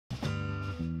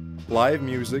live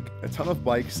music, a ton of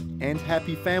bikes, and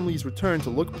happy families return to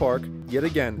Look Park yet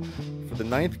again for the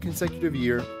 9th consecutive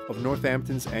year of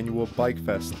Northampton's annual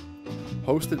Bikefest.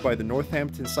 Hosted by the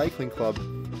Northampton Cycling Club,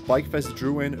 Bikefest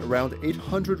drew in around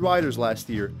 800 riders last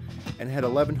year and had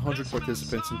 1,100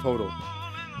 participants in total.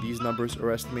 These numbers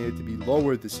are estimated to be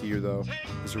lower this year though,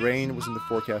 as rain was in the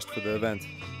forecast for the event.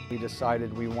 We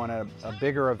decided we wanted a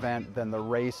bigger event than the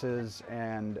races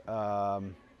and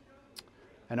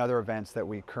other events that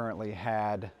we currently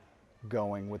had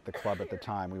going with the club at the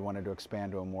time. We wanted to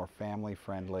expand to a more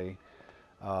family-friendly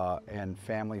and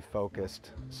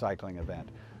family-focused cycling event.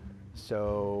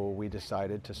 So we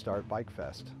decided to start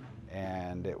Bikefest,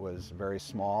 and it was very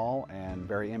small and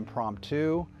very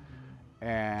impromptu,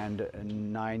 and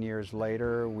 9 years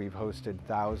later we've hosted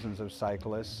thousands of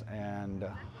cyclists and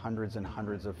hundreds and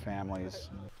hundreds of families.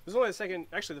 It was only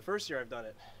the first year I've done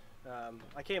it.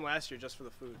 I came last year just for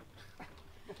the food.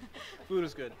 Food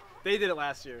was good. They did it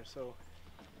last year, so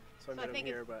I met them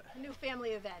here. But a new family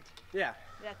event. Yeah,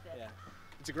 that's it. Yeah,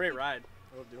 it's a great ride.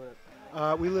 I love doing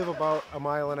it. We live about a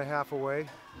mile and a half away,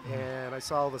 and I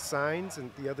saw the signs,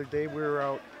 and the other day we were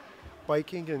out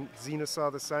biking and Zena saw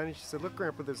the sign and she said, "Look,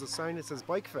 Grandpa, there's a sign that says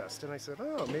Bikefest." And I said,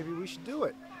 "Oh, maybe we should do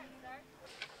it."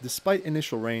 Despite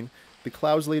initial rain, the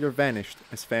clouds later vanished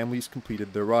as families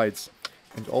completed their rides,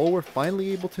 and all were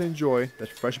finally able to enjoy that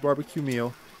fresh barbecue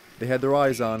meal they had their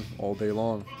eyes on all day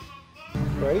long.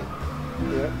 Right?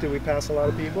 Yeah. Did we pass a lot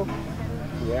of people?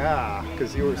 Yeah,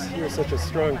 because you were such a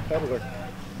strong pedaler.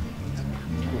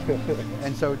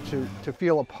 And so to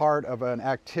feel a part of an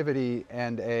activity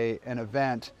and an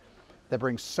event that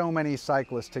brings so many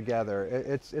cyclists together,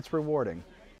 it's rewarding.